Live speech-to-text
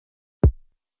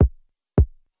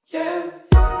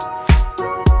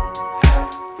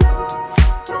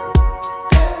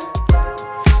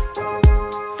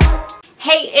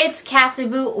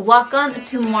Cebu. Welcome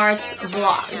to March's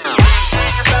vlog.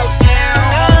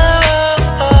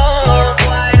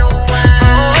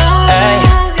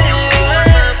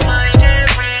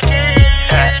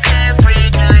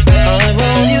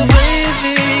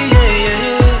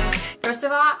 First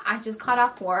of all, I just got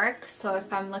off work, so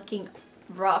if I'm looking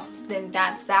rough, then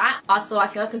that's that. Also, I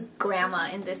feel like a grandma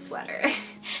in this sweater.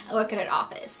 I work at an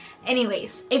office.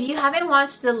 Anyways, if you haven't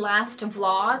watched the last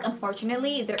vlog,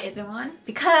 unfortunately there isn't one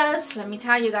because, let me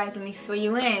tell you guys, let me fill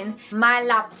you in, my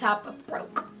laptop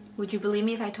broke. Would you believe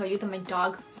me if I told you that my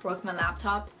dog broke my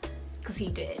laptop? Because he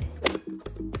did. Do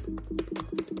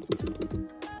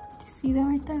you see that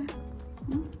right there?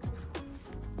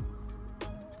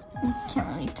 You can't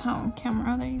really tell on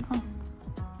camera. There you go.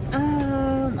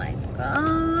 Oh my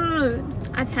god.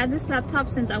 I've had this laptop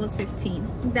since I was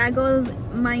 15. That goes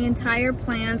my entire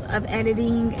plans of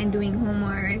editing and doing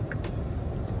homework.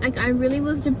 Like, I really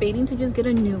was debating to just get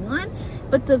a new one,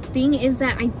 but the thing is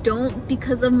that I don't,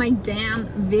 because of my damn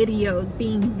video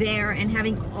being there and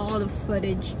having all the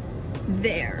footage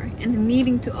there and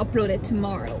needing to upload it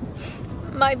tomorrow.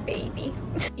 My baby.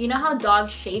 You know how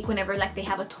dogs shake whenever like they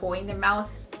have a toy in their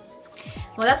mouth?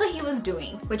 Well, that's what he was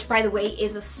doing, which by the way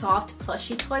is a soft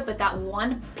plushie toy, but that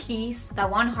one piece, that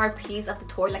one hard piece of the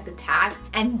toy, like the tag,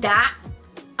 and that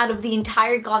out of the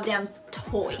entire goddamn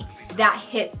toy, that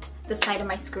hit the side of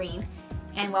my screen.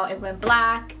 And well, it went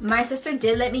black. My sister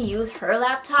did let me use her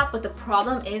laptop, but the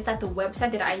problem is that the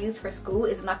website that I use for school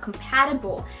is not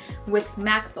compatible with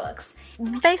MacBooks.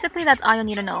 Basically, that's all you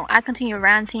need to know. I continue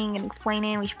ranting and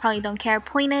explaining, which you probably don't care.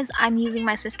 Point is, I'm using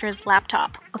my sister's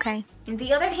laptop, okay? On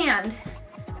the other hand,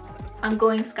 I'm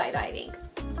going skydiving.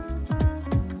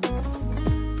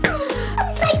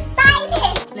 I'm so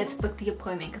excited! Let's book the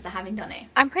appointment because I haven't done it.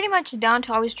 I'm pretty much down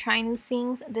to always try new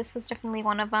things. This is definitely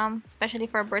one of them, especially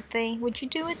for a birthday. Would you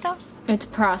do it though? It's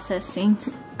processing.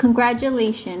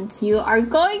 Congratulations, you are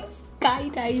going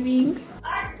skydiving.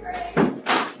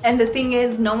 And the thing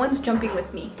is, no one's jumping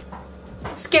with me.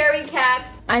 Scary cats.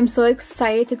 I'm so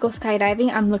excited to go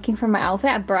skydiving. I'm looking for my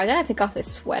outfit, but I gotta take off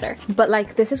this sweater. But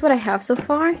like, this is what I have so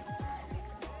far.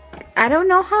 I don't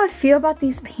know how I feel about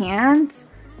these pants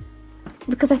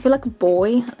because I feel like a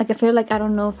boy. Like, I feel like I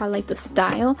don't know if I like the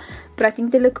style, but I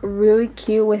think they look really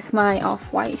cute with my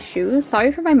off-white shoes.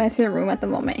 Sorry for my messy room at the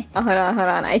moment. Oh, hold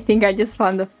on. I think I just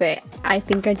found the fit.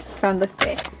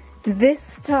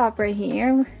 This top right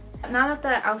here. Now that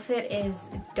the outfit is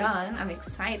done, I'm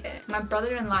excited. My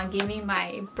brother-in-law gave me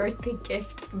my birthday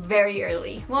gift very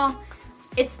early. Well,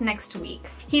 it's next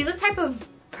week. He's the type of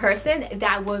person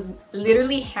that will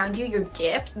literally hand you your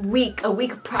gift a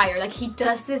week prior. Like, he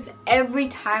does this every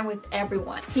time with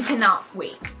everyone. He cannot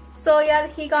wait. So yeah,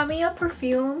 he got me a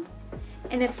perfume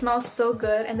and it smells so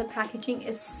good and the packaging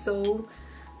is so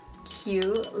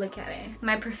cute. Look at it.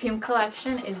 My perfume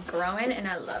collection is growing and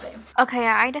I love it. Okay,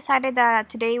 I decided that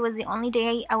today was the only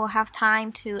day I will have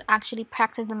time to actually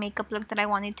practice the makeup look that I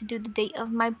wanted to do the day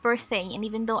of my birthday. And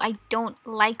even though I don't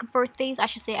like birthdays, I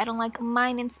should say I don't like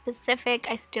mine in specific,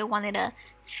 I still wanted to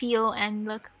feel and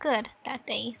look good that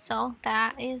day. So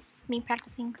that is me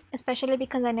practicing, especially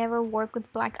because I never work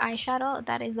with black eyeshadow.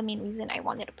 That is the main reason I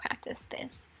wanted to practice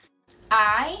this.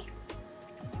 I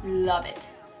love it.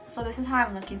 So this is how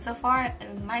I'm looking so far.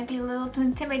 It might be a little too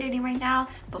intimidating right now,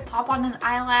 but pop on an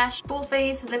eyelash, full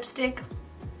face, lipstick,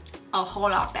 a whole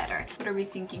lot better. What are we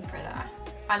thinking for that?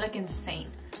 I look insane.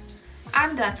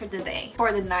 I'm done for the day,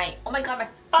 for the night. Oh my god, my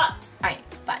butt!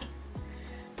 Alright, bye.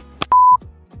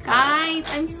 Guys,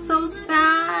 I'm so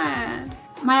sad.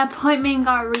 My appointment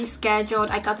got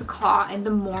rescheduled. I got the call in the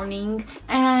morning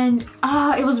and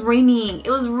it was raining.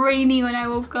 It was raining when I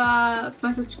woke up.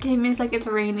 My sister came in, it's like, it's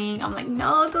raining. I'm like,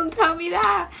 no, don't tell me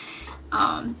that.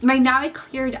 Right now it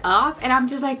cleared up and I'm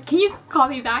just like, can you call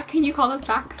me back? Can you call us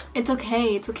back? It's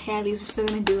okay, at least we're still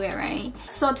gonna do it, right?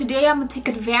 So today I'm gonna take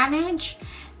advantage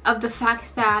of the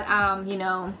fact that you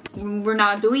know, we're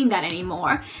not doing that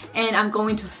anymore, and I'm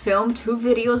going to film 2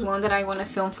 videos, one that I want to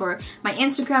film for my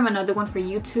Instagram, another one for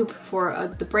YouTube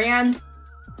for the brand.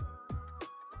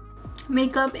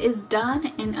 Makeup is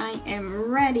done and I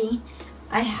am ready.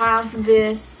 I have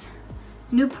this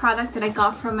new product that I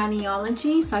got from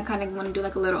Maniology, so I kind of want to do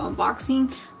like a little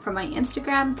unboxing for my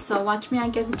Instagram, so watch me, I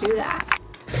guess, do that.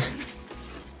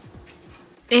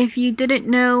 If you didn't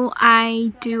know,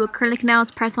 I do acrylic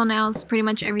nails, press-on nails, pretty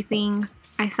much everything.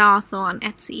 I saw also on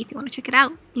Etsy if you want to check it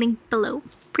out. Link below.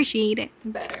 Appreciate it.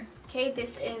 Better. Okay,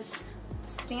 this is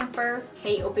Stamper.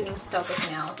 Hate opening stuff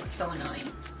with nails. It's so annoying.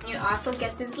 You also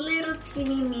get this little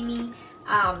teeny mini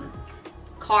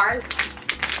card.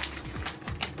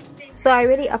 So I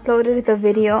already uploaded the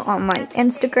video on my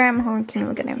Instagram. Hold on, can you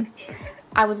look at him?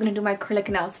 I was gonna do my acrylic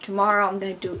nails tomorrow. I'm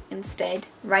gonna do instead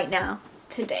right now,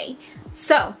 today.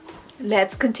 So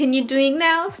let's continue doing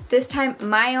nails. This time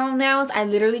my own nails. I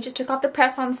literally just took off the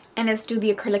press-ons and let's do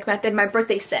the acrylic method. My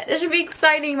birthday set. It should be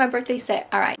exciting. My birthday set.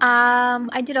 All right.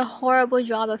 I did a horrible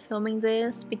job of filming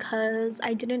this because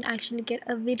I didn't actually get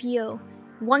a video,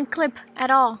 one clip at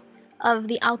all of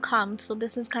the outcome, so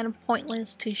this is kind of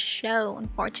pointless to show,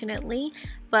 unfortunately.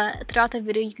 But throughout the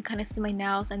video you can kind of see my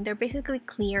nails, and they're basically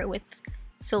clear with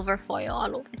silver foil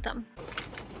all over them.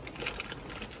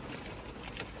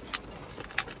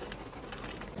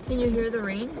 Can you hear the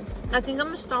rain? I think I'm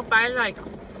gonna stop by like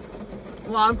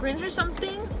Walgreens or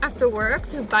something after work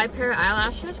to buy a pair of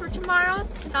eyelashes for tomorrow.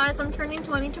 Guys, I'm turning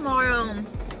 20 tomorrow.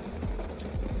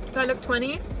 Do I look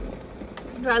 20?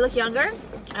 Do I look younger?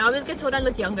 I always get told I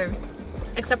look younger,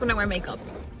 except when I wear makeup.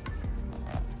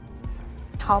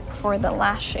 Help for the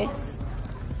lashes.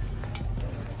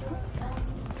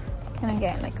 I'm gonna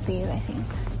get like these, I think.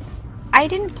 I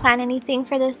didn't plan anything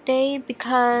for this day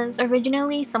because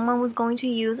originally someone was going to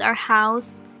use our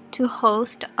house to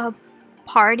host a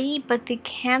party, but they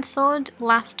canceled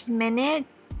last minute,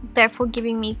 therefore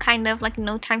giving me kind of like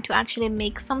no time to actually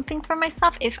make something for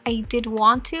myself if I did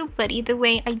want to, but either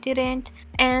way I didn't.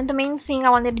 And the main thing I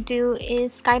wanted to do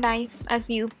is skydive, as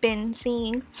you've been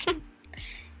seeing.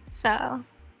 So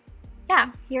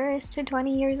yeah, here is to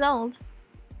 20 years old.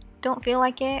 Don't feel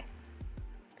like it,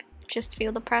 just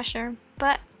feel the pressure,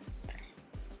 but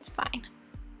it's fine.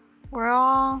 We're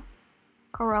all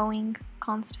growing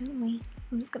constantly.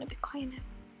 I'm just gonna be quiet now.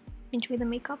 Enjoy the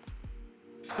makeup.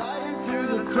 Fighting through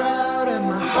the crowd and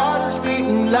my heart is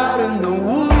beating loud in the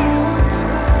woods.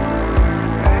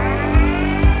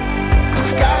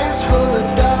 Sky is full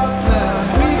of dark clouds,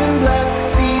 breathing black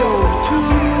CO2.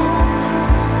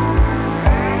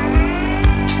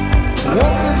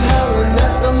 Wolf is howling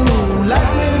at the moon,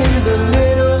 lightning in the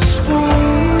little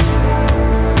spoon.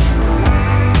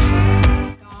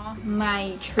 My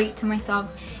treat to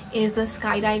myself is the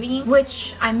skydiving,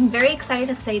 which I'm very excited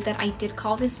to say that I did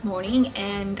call this morning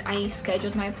and I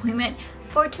scheduled my appointment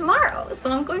for tomorrow. So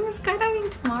I'm going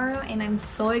skydiving tomorrow and I'm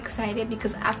so excited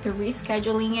because after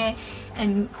rescheduling it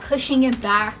and pushing it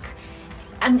back,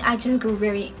 I just grew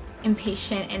very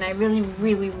impatient and I really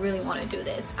want to do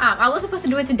this. I was supposed to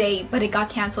do it today, but it got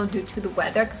canceled due to the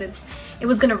weather because it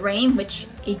was gonna rain, which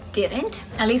it didn't.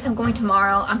 At least I'm going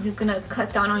tomorrow. I'm just gonna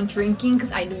cut down on drinking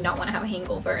because I do not want to have a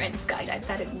hangover and skydive.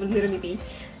 That would literally be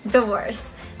the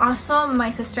worst. Also, my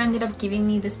sister ended up giving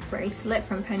me this bracelet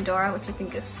from Pandora, which I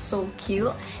think is so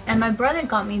cute, and my brother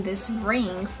got me this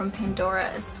ring from Pandora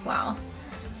as well.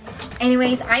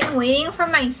 Anyways, I'm waiting for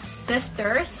my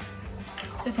sisters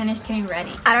to finish getting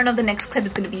ready. I don't know if the next clip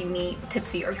is gonna be me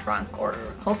tipsy or drunk, or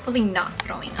hopefully not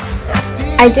throwing up.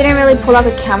 I didn't really pull out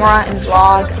the camera and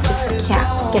vlog. I just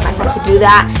can't get myself to do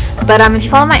that. But if you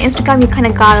follow my Instagram, you kind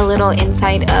of got a little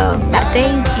insight of that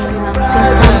day. And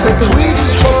We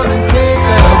just wanna take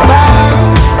a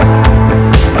bounce.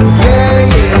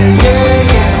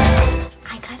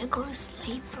 I gotta go to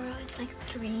sleep, bro. It's like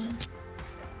 3.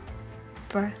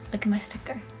 Bro, look at my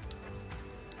sticker.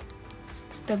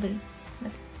 It's Beverly.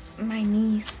 That's my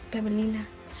niece, Beverlina.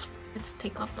 Let's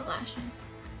take off the lashes.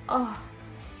 Oh,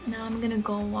 now I'm gonna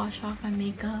go wash off my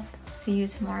makeup. See you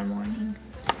tomorrow morning.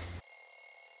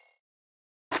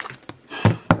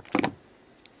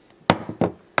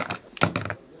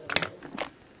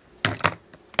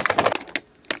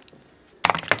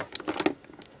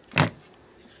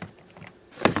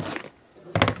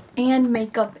 And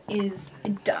makeup is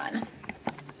done.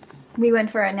 We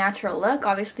went for a natural look.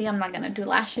 Obviously, I'm not gonna do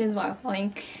lashes while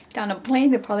falling down a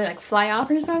plane. They'll probably like fly off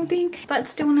or something. But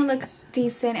still wanna look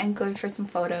decent and good for some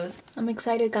photos. I'm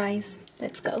excited, guys.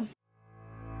 Let's go.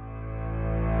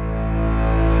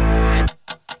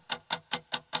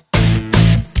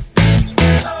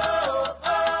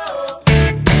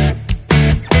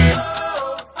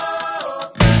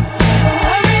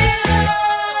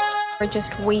 We're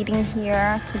just waiting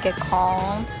here to get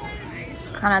called.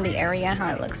 Kind of the area, how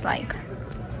it looks like.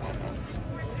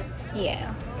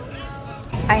 Yeah.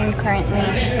 I am currently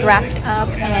strapped up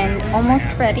and almost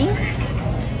ready.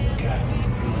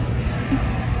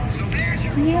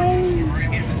 Yay.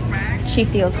 She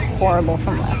feels horrible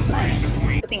from last night.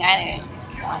 Good thing I didn't.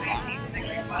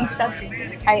 You stopped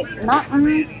drinking?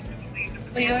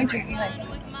 But you weren't drinking like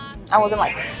I wasn't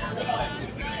like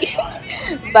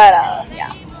but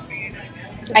yeah.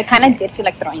 I kind of did feel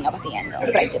like throwing up at the end though,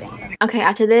 but I didn't. Okay,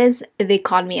 after this, they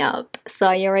called me up. So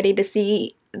are you ready to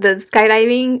see the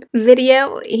skydiving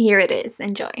video? Here it is.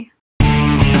 Enjoy.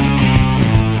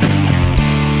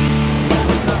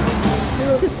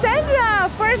 Cassandra,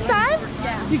 first time?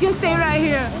 Yeah. You can stay right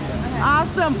here.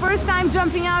 Awesome. First time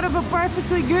jumping out of a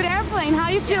perfectly good airplane. How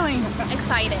are you feeling?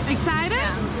 Excited. Excited?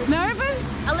 Yeah.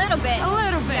 Nervous? A little bit. A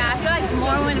little bit. Yeah, I feel like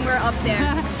more when we're up there.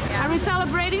 Are we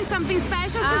celebrating something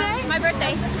special today? My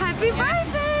birthday. Happy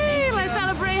birthday! Let's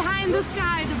celebrate high in the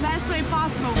sky the best way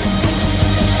possible.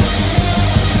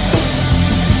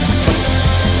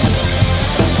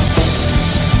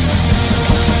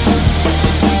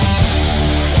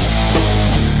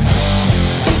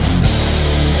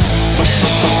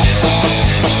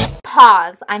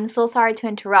 Pause. I'm so sorry to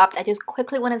interrupt. I just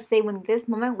quickly want to say when this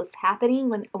moment was happening,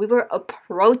 when we were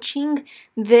approaching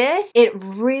this, it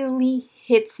really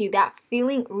hits you. That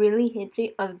feeling really hits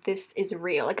you of this is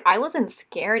real. Like, I wasn't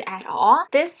scared at all.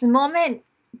 This moment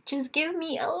just gave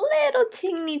me a little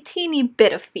teeny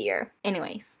bit of fear.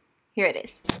 Anyways, here it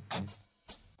is.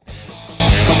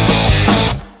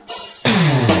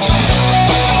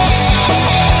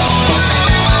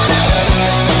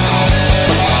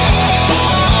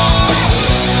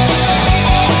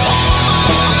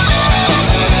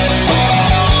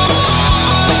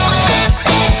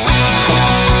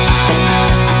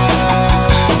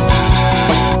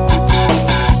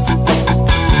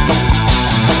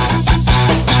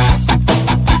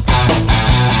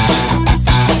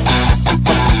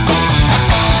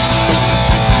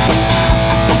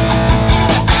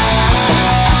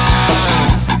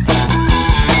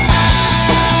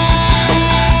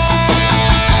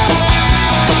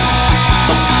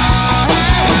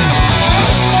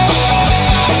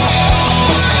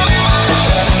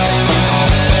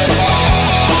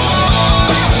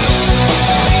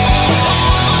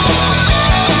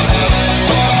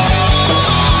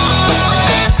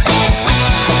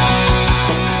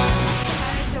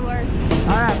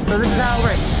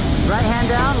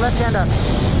 Left hand up.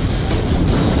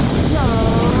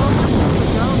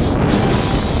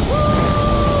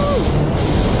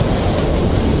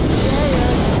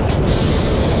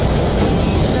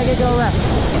 Second go left.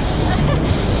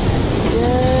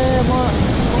 Yeah, more.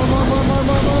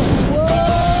 Whoa!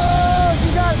 You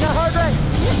got it. Now hard right.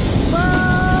 Whoa!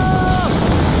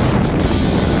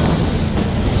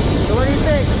 So what do you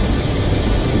think?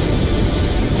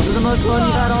 This is the most fun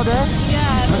you've had all day?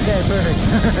 Yeah. Okay, perfect.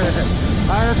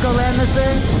 Alright, let's go land this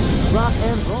thing. Rock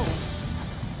and roll.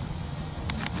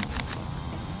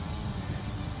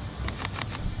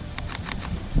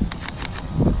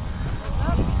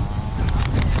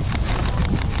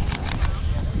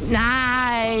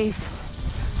 Nice.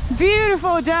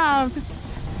 Beautiful jump.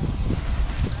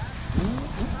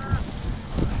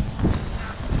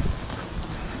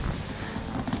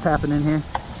 What's happening here?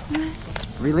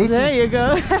 Release There me. you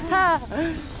go.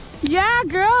 Yeah,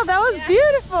 girl, that was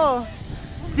beautiful.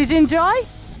 Did you enjoy?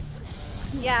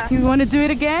 Yeah. You want to do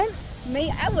it again? Me,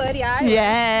 I would, yeah.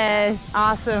 Yes.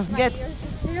 Awesome. Get.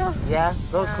 Yeah,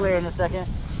 road clear in a second.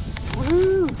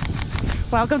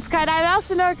 Woohoo. Welcome to Skydive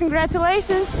Elsinore.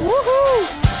 Congratulations.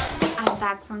 Woohoo. I'm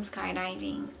back from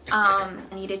skydiving. I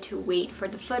needed to wait for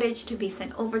the footage to be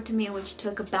sent over to me, which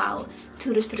took about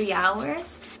 2 to 3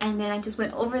 hours. And then I just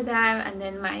went over that, and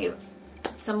then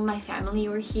some of my family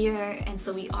were here, and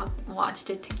so we all watched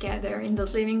it together in the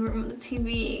living room on the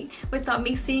TV without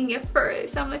me seeing it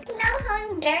first. I'm like, no, how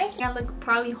embarrassing. I look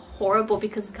probably horrible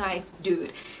because, guys,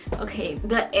 dude, okay,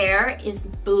 the air is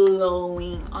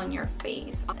blowing on your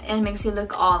face and it makes you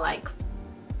look all like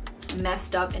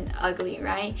messed up and ugly,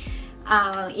 right?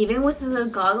 Even with the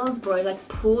goggles, bro, it like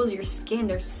pulls your skin.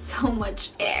 There's so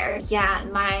much air. Yeah,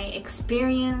 my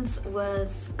experience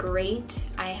was great.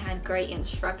 I had great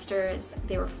instructors.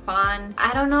 They were fun.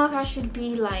 I don't know if I should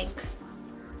be like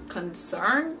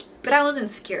concerned, but I wasn't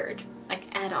scared like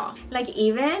at all. Like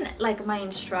even like my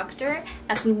instructor,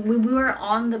 like we were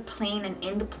on the plane and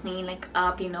in the plane like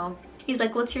up, you know, he's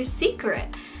like, what's your secret?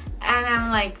 And I'm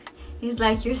like, he's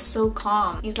like, you're so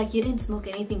calm. He's like, you didn't smoke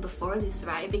anything before this,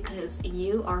 right? Because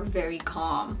you are very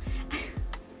calm.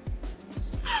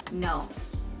 No,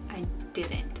 I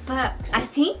didn't. But I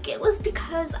think it was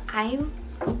because I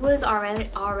was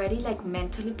already like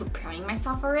mentally preparing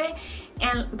myself for it,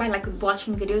 and by like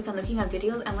watching videos and looking at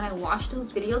videos. And when I watched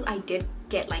those videos, I did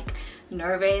get like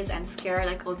nervous and scared,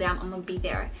 like, oh damn, I'm gonna be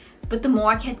there. But the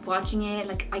more I kept watching it,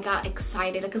 like I got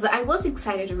excited, because I was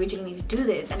excited originally to do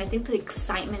this, and I think the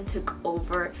excitement took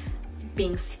over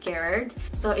being scared.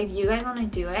 So if you guys want to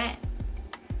do it,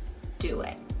 do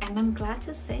it. And I'm glad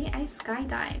to say I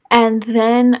skydived. And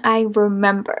then I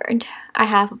remembered I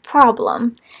have a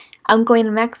problem. I'm going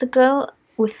to Mexico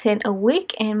within a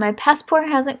week and my passport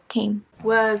hasn't came.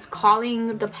 Was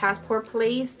calling the passport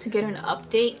place to get an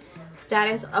update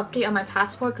status update on my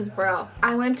passport because, bro,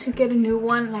 I went to get a new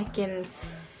one like in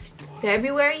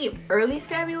February, early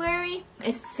February.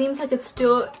 It seems like it's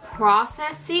still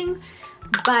processing,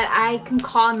 but I can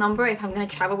call a number if I'm gonna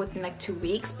travel within like 2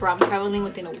 weeks, but I'm traveling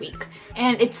within a week.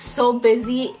 And it's so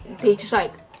busy, they just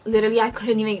like, literally I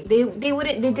couldn't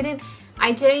even,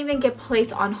 I didn't even get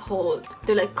placed on hold.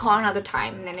 They're like, call another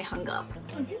time, and then they hung up.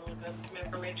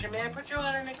 Information. May I put you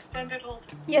on an extended hold?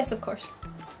 Yes, of course.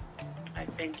 I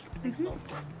thank you.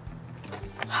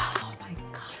 Oh my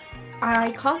god.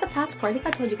 I called the passport. I think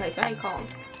I told you guys, right? I called.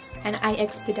 And I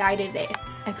expedited it.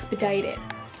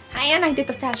 And I did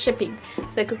the fast shipping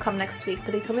so it could come next week.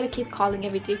 But they told me to keep calling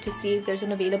every day to see if there's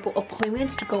an available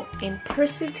appointment to go in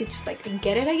person to just like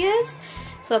get it, I guess.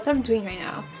 So that's what I'm doing right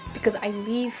now because I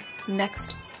leave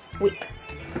next week.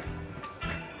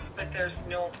 But there's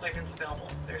no appointments available.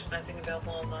 There's nothing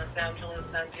available in Los Angeles,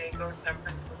 San Diego, San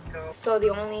Francisco. So the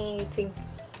only thing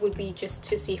would be just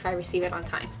to see if I receive it on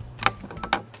time.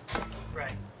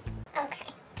 Right. Okay.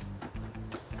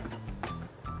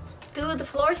 Dude, the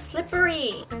floor is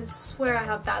slippery. I swear I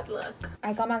have bad luck.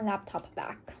 I got my laptop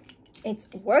back. It's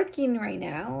working right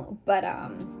now, but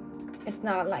it's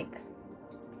not like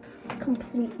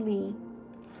completely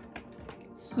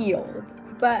healed.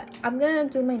 But I'm gonna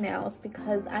do my nails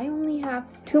because I only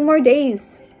have 2 more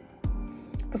days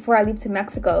before I leave to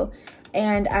Mexico.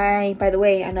 And by the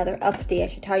way, another update I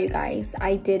should tell you guys,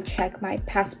 I did check my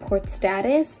passport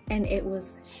status and it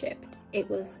was shipped.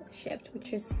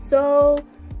 Which is so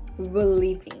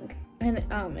relieving. And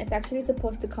it's actually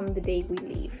supposed to come the day we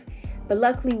leave. But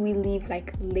luckily we leave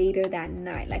like later that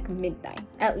night, like midnight.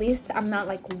 At least I'm not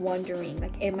like wondering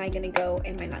like, am I gonna go,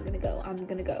 am I not gonna go? I'm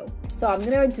gonna go. So I'm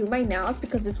gonna do my nails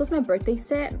because this was my birthday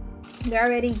set. They're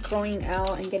already growing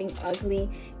out and getting ugly.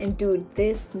 And dude,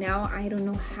 this now, I don't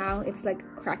know how, it's like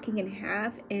cracking in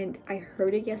half. And I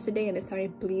hurt it yesterday and it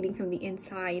started bleeding from the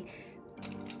inside.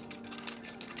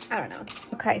 I don't know.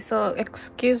 Okay, so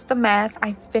excuse the mess.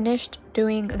 I finished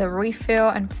doing the refill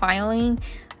and filing,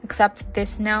 except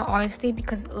this now, honestly,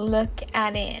 because look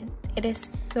at it. It is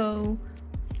so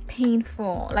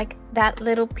painful. Like that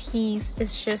little piece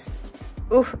is just,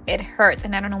 oof, it hurts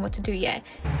and I don't know what to do yet.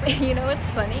 You know what's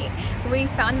funny? We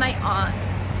found my aunt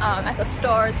at the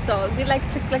store, so we like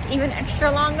took like even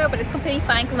extra longer, but it's completely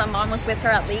fine because my mom was with her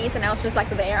at least, and I was just like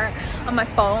there on my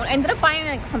phone. I ended up finding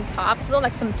like some tops though,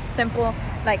 like some simple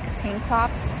like tank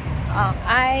tops.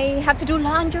 I have to do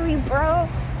laundry, bro.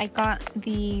 I got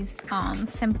these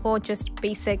simple, just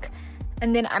basic,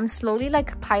 and then I'm slowly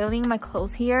like piling my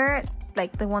clothes here,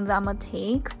 like the ones I'm gonna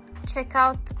take. Check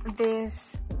out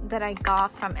this that I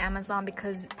got from Amazon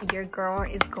because your girl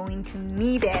is going to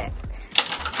need it.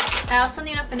 I also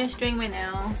need to finish doing my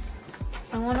nails.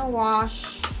 I want to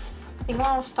wash, I think I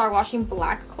want to start washing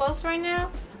black clothes right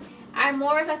now. I'm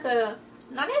more of like a,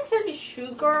 not necessarily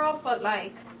shoe girl, but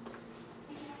like,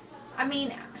 I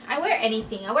mean, I wear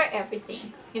anything, I wear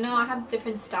everything. You know, I have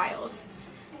different styles.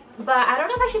 But I don't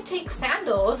know if I should take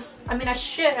sandals. I mean, I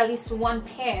should, at least 1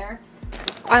 pair.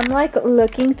 I'm like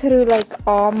looking through like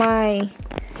all my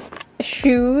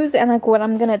shoes and like what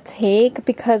I'm gonna take,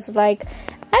 because like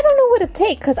I don't know what to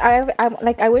take, because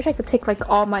I wish I could take like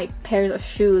all my pairs of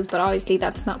shoes, but obviously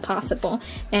that's not possible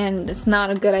and it's not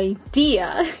a good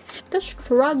idea. The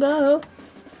struggle.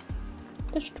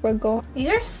 These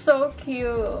are so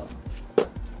cute.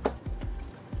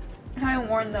 I haven't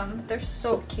worn them. They're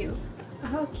so cute.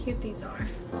 How cute these are.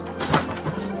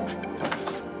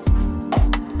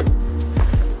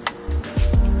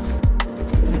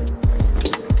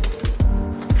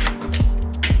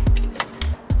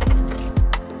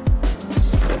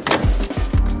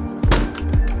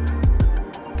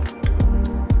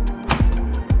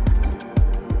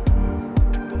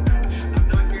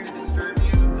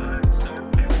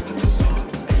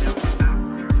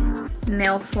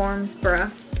 Nail forms,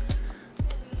 bruh.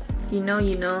 You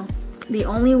know. The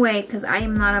only way, because I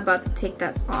am not about to take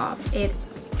that off. It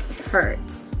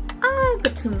hurts. Ah,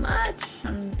 but too much.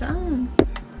 I'm done.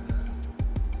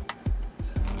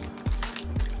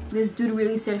 This dude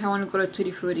really said I want to go to Tutti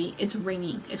Frutti. It's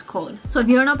raining. It's cold. So if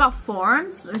you don't know about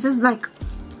forms, this is like,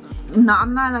 no,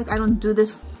 I'm not like, I don't do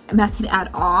this method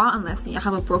at all unless you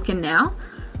have a broken nail.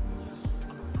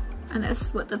 And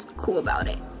that's cool about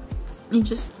it. You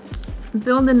just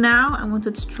build it now, and once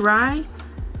it's dry,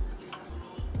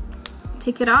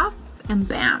 take it off, and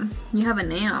bam, you have a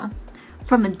nail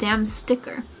from a damn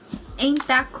sticker. Ain't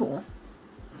that cool?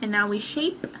 And now we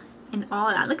shape and all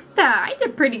that. Look at that, I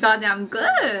did pretty goddamn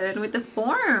good with the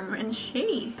form and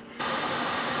shape.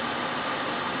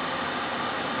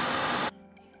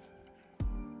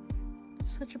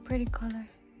 Such a pretty color.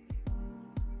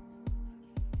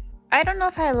 I don't know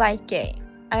if I like it.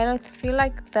 I don't feel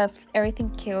like everything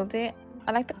killed it.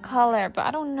 I like the color, but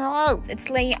I don't know. It's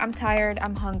late, I'm tired,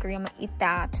 I'm hungry, I'm gonna eat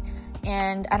that.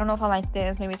 And I don't know if I like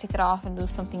this. Maybe take it off and do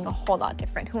something a whole lot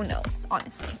different. Who knows,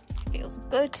 honestly. Feels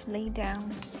good to lay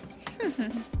down.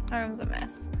 My room's a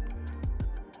mess.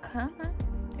 Come on,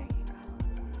 there you go.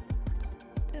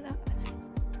 Let's do that.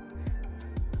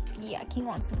 Yeah, King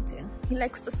wants me to. He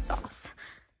likes the sauce.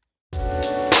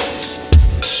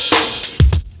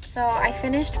 So I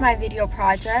finished my video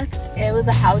project. It was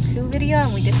a how-to video,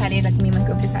 and we decided, like me and my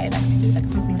group decided like to do like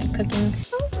something like cooking.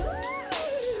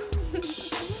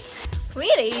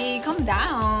 Sweetie, calm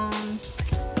down.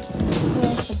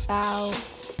 It's about,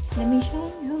 let me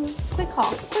show you. Quick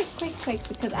haul, quick,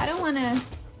 because I don't wanna,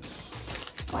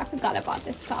 oh, I forgot about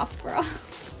this top, bro.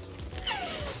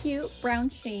 Cute brown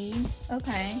shades,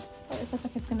 okay. Oh, this looks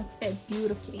like it's gonna fit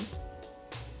beautifully.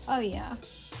 Oh yeah.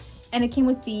 And it came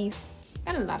with these.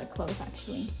 Got a lot of clothes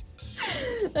actually.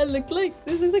 I look like,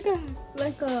 this is like a,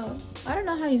 I don't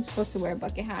know how you're supposed to wear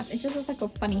bucket hats. It just looks like a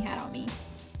funny hat on me.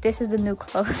 This is the new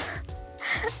clothes.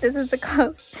 This is the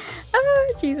clothes.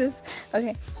 Oh, Jesus.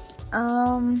 Okay.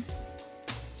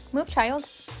 Move, child.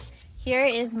 Here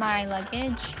is my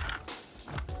luggage.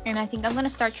 And I think I'm gonna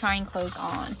start trying clothes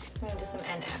on. I'm gonna do some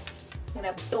NF. I'm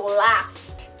gonna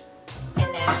blast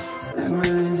NF.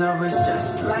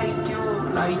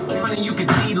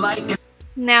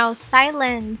 Now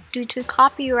silence due to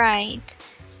copyright.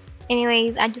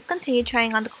 Anyways, I just continued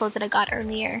trying on the clothes that I got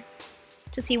earlier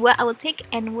to see what I would take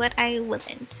and what I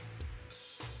wasn't.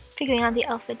 Figuring out the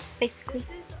outfits basically. This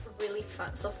is really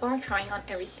fun. So far trying on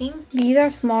everything. These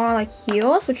are small like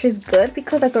heels, which is good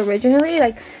because like originally,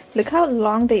 like look how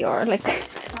long they are. Like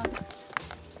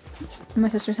my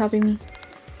sister's helping me.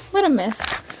 What a mess.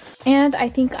 And I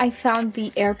think I found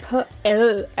the airport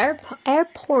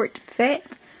fit.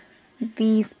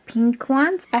 These pink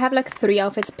ones. I have like 3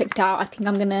 outfits picked out. I think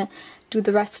I'm gonna do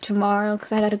the rest tomorrow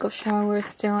because I gotta go shower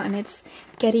still and it's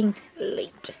getting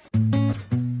late.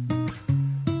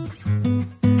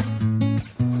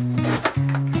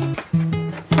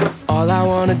 All I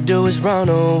wanna do is run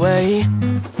away,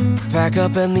 pack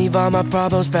up and leave all my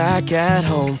problems back at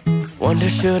home. Wonder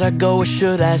should I go or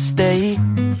should I stay?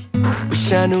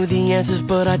 Wish I knew the answers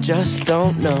but I just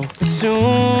don't know.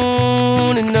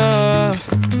 Soon enough,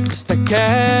 it's like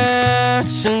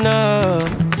catching up.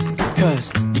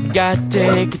 Cause you gotta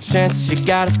take a chance, you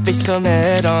gotta face them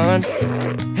head on.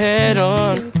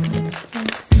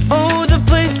 Oh, the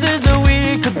places that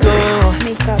we could go.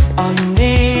 Makeup. All you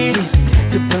need is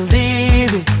to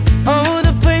believe it. Oh,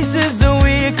 the places that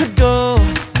we could go.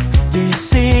 Do you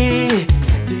see it?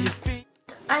 Do you feel?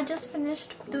 I just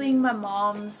finished doing my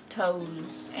mom's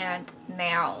toes and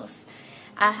nails.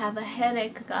 I have a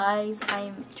headache, guys.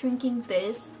 I'm drinking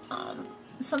this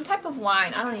some type of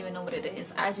wine. I don't even know what it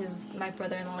is. My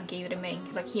brother-in-law gave it to me.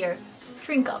 He's like, here,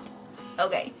 drink up.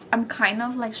 Okay, I'm kind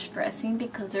of like stressing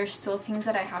because there's still things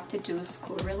that I have to do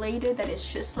school related that is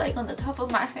just like on the top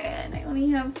of my head, and I only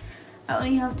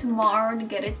have tomorrow to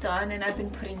get it done, and I've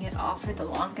been putting it off for the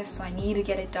longest, so I need to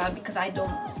get it done because I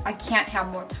can't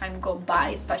have more time go by,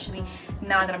 especially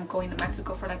now that I'm going to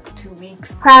Mexico for like 2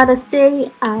 weeks. Proud to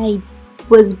say I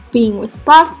was being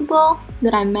responsible,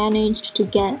 that I managed to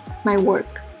get my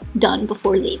work done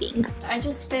before leaving. I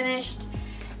just finished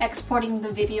exporting the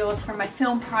videos for my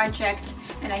film project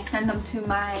and I sent them to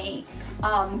my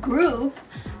group,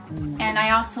 and I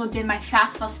also did my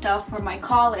FAFSA stuff for my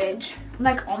college.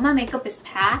 Like all my makeup is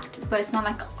packed, but it's not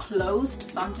like closed,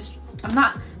 so I'm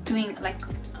not doing like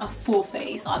a full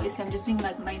face. Obviously I'm just doing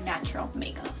like my natural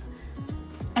makeup.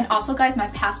 And also guys, my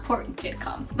passport did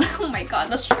come. Oh my god,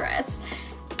 the stress.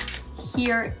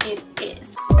 Here it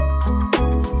is.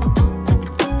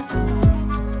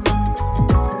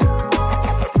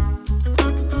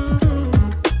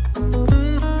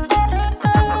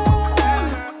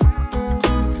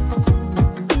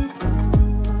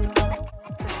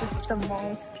 The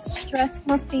most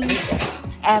stressful thing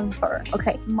ever.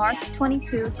 Okay, March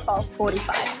 22,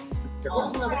 12:45.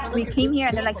 We came here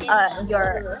and they're like,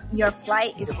 your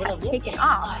flight has taken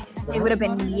off. It would have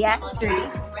been yesterday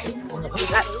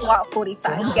at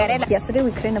 12:45. Get it? Yesterday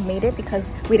we couldn't have made it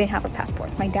because we didn't have our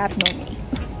passports. My dad knew me.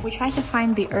 We tried to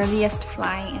find the earliest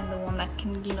flight and the one that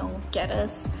can, you know, get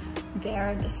us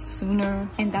there the sooner,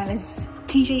 and that is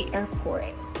TJ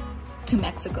Airport to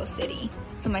Mexico City.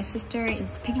 So my sister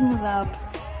is picking us up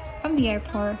from the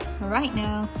airport right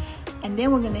now, and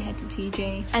then we're gonna head to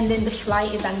TJ. And then the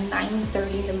flight is at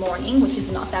 9:30 in the morning, which is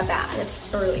not that bad. It's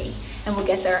early, and we'll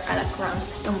get there at like around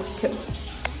almost 2.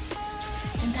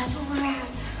 And that's where we're at.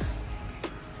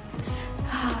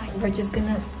 We're just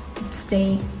gonna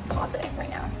stay positive right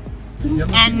now.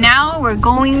 And now we're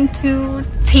going to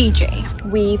TJ.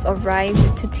 We've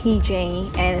arrived to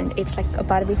TJ and it's like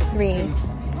about to be 3.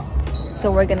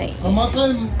 So we're gonna eat.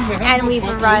 And we've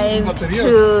arrived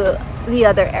to the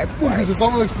other airport. And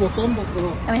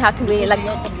we have to wait like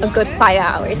a good 5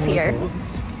 hours here.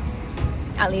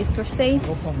 At least we're safe.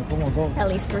 At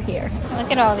least we're here.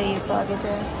 Look at all these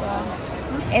luggages, bro.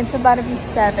 It's about to be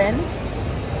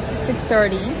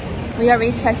 6:30. We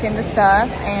already checked in the stuff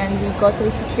and we go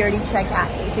through security check at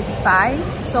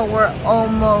 8:55. So we're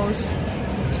almost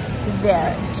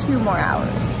there. 2 more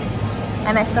hours.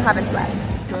 And I still haven't slept.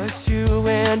 Cause you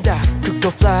and I could go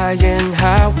flying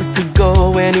high. We could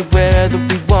go anywhere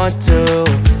that we want to.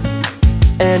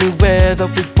 Anywhere that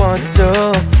we want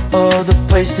to. All the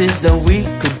places that we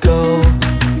could go.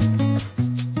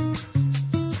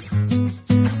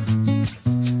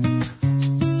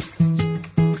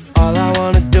 All I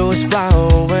wanna do is fly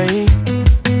away.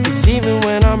 Cause even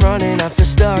when I'm running I feel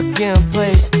stuck in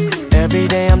place. Every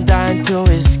day I'm dying to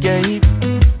escape.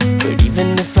 But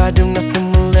even if I do,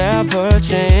 nothing will ever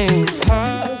change.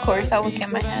 Of course I will get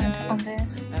my hand on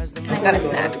this. And I got a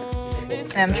snack.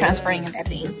 And I'm transferring and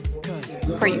editing.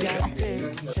 Per usual.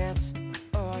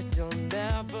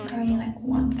 Currently like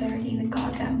 1:30 the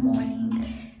goddamn morning.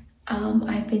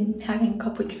 I've been having a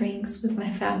couple drinks with my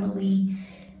family,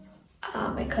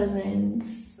 my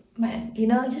cousins,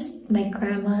 just my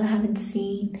grandma I haven't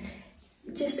seen.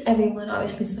 Just everyone.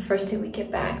 Obviously it's the first day we get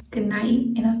back. Good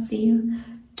night, and I'll see you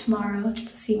tomorrow to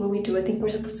see what we do. I think we're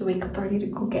supposed to wake up early to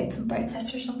go get some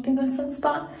breakfast or something on some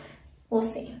spot. We'll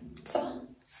see. So,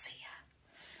 see ya.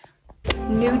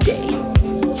 New day.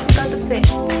 Check out the fit.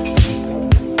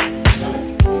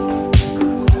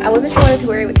 I wasn't sure whether to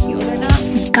wear it with heels or not.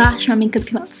 Gosh, our makeup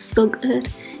came out so good.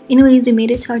 Anyways, we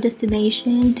made it to our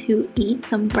destination to eat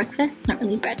some breakfast. It's not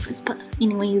really breakfast, but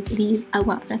anyways, these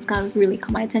agua fresca really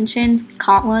caught my attention.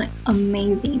 Caught one,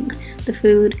 amazing. The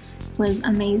food was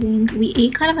amazing. We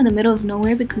ate kind of in the middle of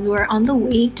nowhere because we're on the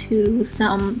way to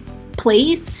some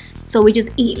place. So we just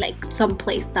ate like some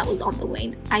place that was on the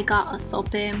way. I got a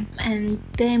sope and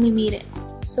then we made it.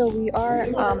 So we are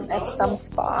at some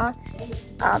spa.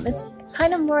 It's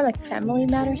kind of more like family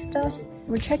matter stuff.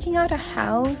 We're checking out a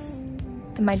house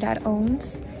that my dad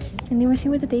owns. And then we're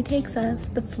seeing where the day takes us.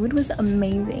 The food was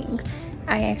amazing.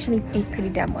 I actually ate pretty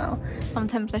damn well.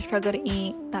 Sometimes I struggle to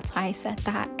eat. That's why I said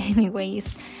that.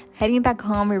 Anyways, heading back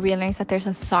home, we realized that there's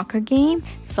a soccer game.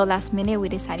 So last minute, we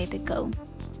decided to go.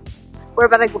 We're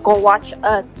about to go watch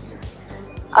a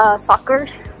soccer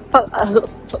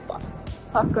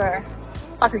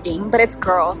game, but it's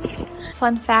girls.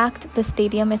 Fun fact, the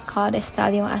stadium is called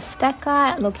Estadio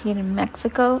Azteca, located in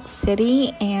Mexico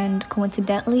City, and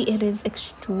coincidentally, it is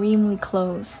extremely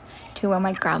close to where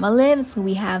my grandma lives.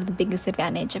 We have the biggest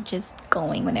advantage of just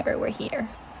going whenever we're here.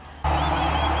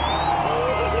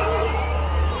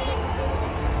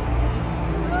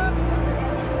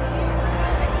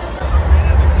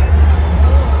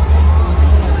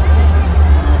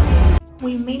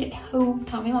 We made it home.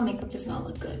 Tell me my makeup does not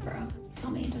look good, bro.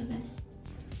 Tell me it doesn't.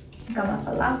 Got my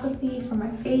philosophy for my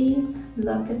face.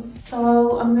 Love this.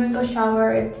 So I'm gonna go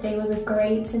shower. If today was a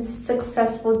great,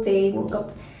 successful day. Woke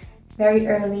up very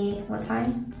early. What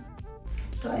time?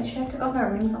 Should I take off my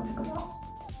rings? I'll take them off.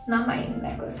 Not my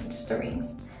necklace, just the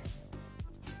rings.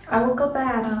 I woke up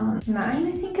at 9,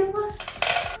 I think it was.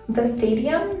 The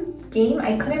stadium game,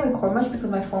 I couldn't record much because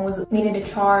my phone needed a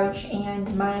charge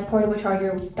and my portable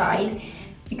charger died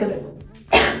because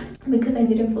I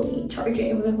didn't fully charge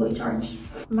it. It wasn't fully charged.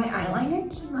 My eyeliner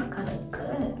came out kind of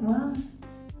good. Well,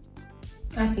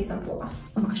 I see some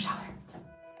flaws. I'm gonna shower.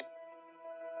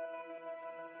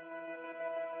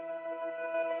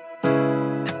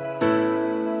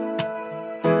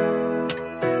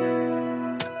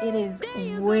 It is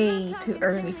way too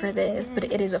early for this, but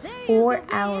it is a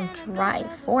 4-hour drive.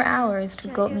 4 hours to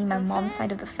go meet my mom's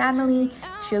side of the family.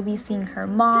 She'll be seeing her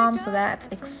mom, so that's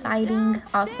exciting.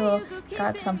 Also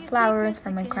got some flowers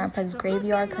from my grandpa's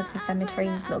graveyard because the cemetery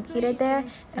is located there,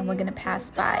 and we're gonna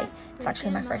pass by. It's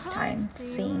actually my first time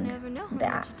seeing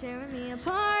that.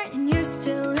 And you're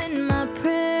still in my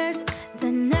prayers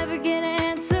that never get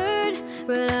answered,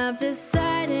 but I've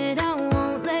decided I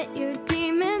won't let your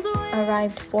demons win.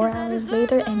 Arrived 4 hours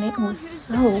later and it was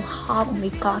so hot when we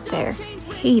got there.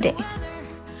 Hate it.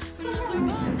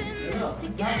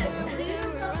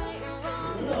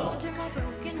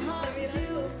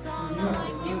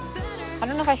 I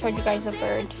don't know if I showed you guys the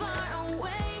bird.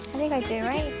 I think I did,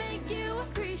 right?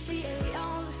 He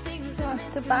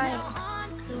wants to bite.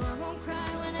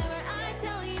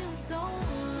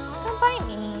 Don't bite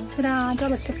me. Ta-da, do I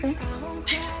look different?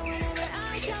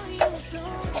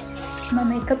 My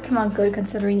makeup came out good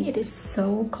considering it is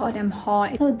so goddamn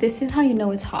hot. So this is how you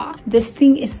know it's hot. This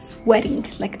thing is sweating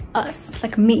like us,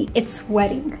 like me. It's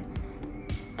sweating.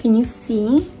 Can you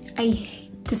see? I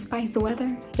despise the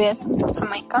weather. This is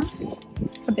Jamaica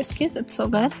hibiscus. It's so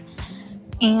good.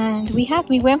 And we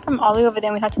went from all the way over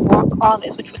there and we had to walk all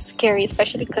this, which was scary,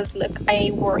 especially because look,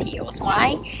 I wore heels.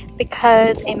 Why?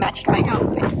 Because it matched my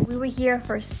outfit. We were here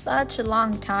for such a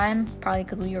long time, probably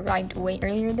because we arrived way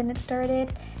earlier than it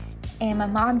started. And my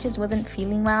mom just wasn't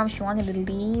feeling well. She wanted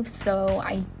to leave, so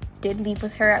I did leave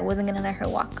with her. I wasn't gonna let her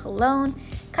walk alone.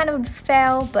 Kind of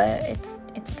fell, but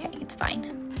it's okay, it's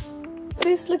fine.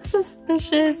 This looks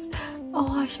suspicious.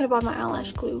 Oh, I should have bought my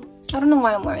eyelash glue. I don't know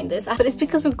why I'm wearing this, but it's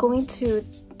because we're going to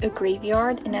a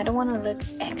graveyard and I don't want to look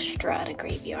extra at a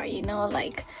graveyard, you know,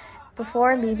 like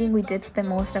before leaving we did spend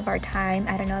most of our time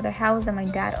at another house that my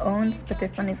dad owns, but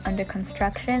this one is under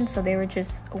construction, so they were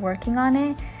just working on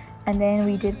it. And then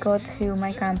we did go to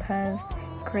my grandpa's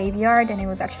graveyard and it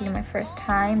was actually my first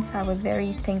time, so I was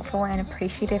very thankful and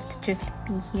appreciative to just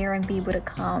be here and be able to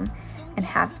come and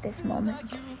have this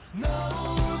moment.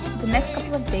 The next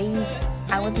couple of days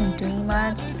I wasn't doing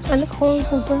much. I look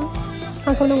horrible, bro.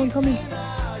 How come no one told me?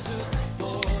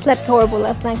 Slept horrible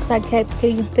last night because I kept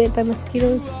getting bit by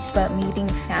mosquitoes. But meeting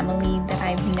family that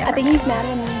I've never I think met. he's mad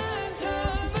at me.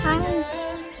 Hi.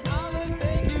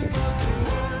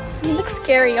 You look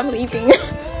scary. I'm leaving.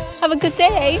 Have a good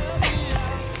day.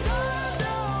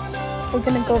 We're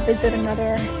gonna go visit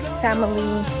another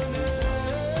family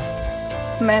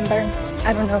member.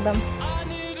 I don't know them.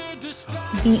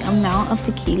 The amount of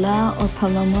tequila or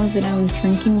palomas that I was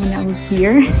drinking when I was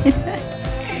here.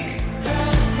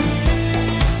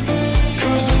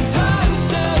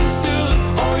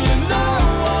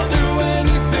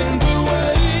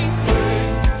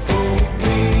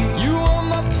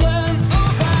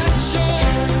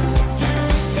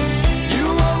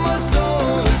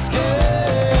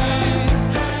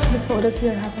 The sodas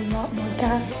here have a lot more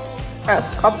gas. I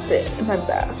just cupped it in my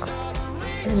back.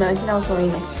 Imagine I was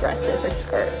wearing like dresses or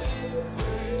skirts.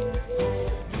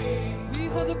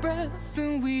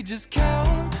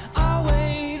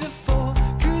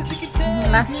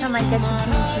 Last time I get to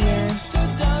be here.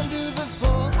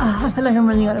 I feel like I'm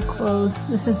running out of clothes.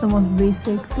 This is the most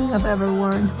basic thing I've ever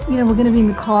worn. You know, we're gonna be in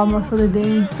the car most of the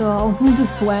day, so I'll do the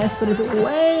sweats, but it's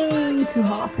way too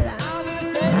hot for that.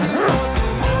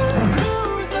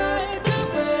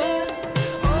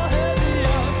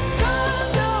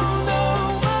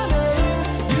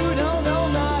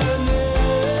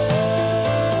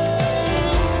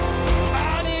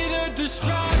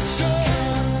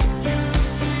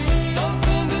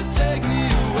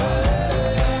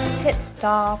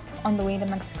 Stop on the way to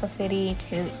Mexico City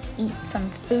to eat some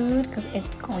food because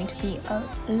it's going to be a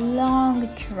long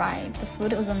drive. The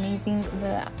food was amazing.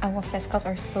 The agua frescas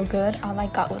are so good. All I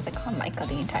got was like Jamaica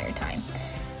the entire time.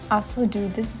 Also,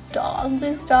 dude, this dog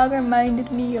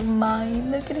reminded me of mine.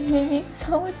 Look at him, he's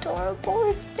so adorable,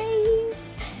 his face.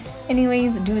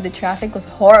 Anyways, dude, the traffic was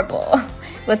horrible.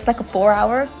 It's like a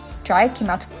 4-hour drive, came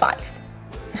out to 5.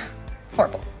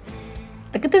 Horrible.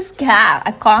 Look at this cat.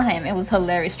 I caught him. It was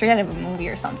hilarious. Straight out of a movie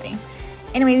or something.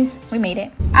 Anyways, we made it.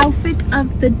 Outfit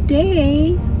of the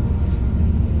day.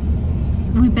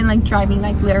 We've been like driving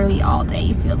like literally all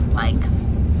day, it feels like.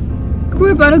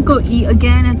 We're about to go eat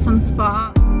again at some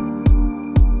spot.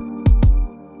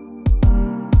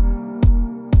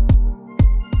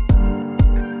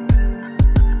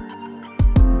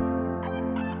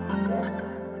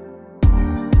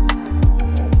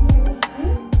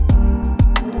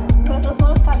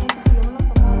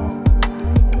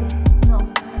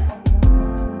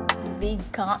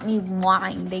 Got me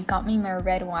wine. They got me my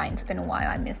red wine. It's been a while.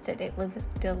 I missed it. It was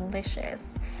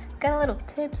delicious. Got a little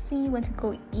tipsy. Went to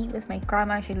go eat with my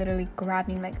grandma. She literally grabbed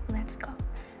me like, let's go.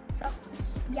 So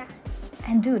yeah.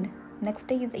 And dude, next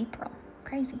day is April.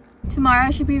 Crazy.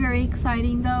 Tomorrow should be very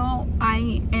exciting though.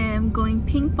 I am going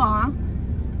paintball,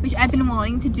 which I've been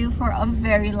wanting to do for a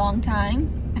very long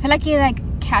time. I feel like it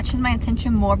catches my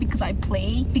attention more because I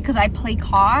play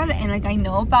COD and like I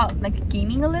know about like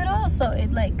gaming a little, so it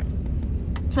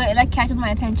catches my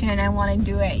attention and I want to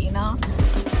do it, you know.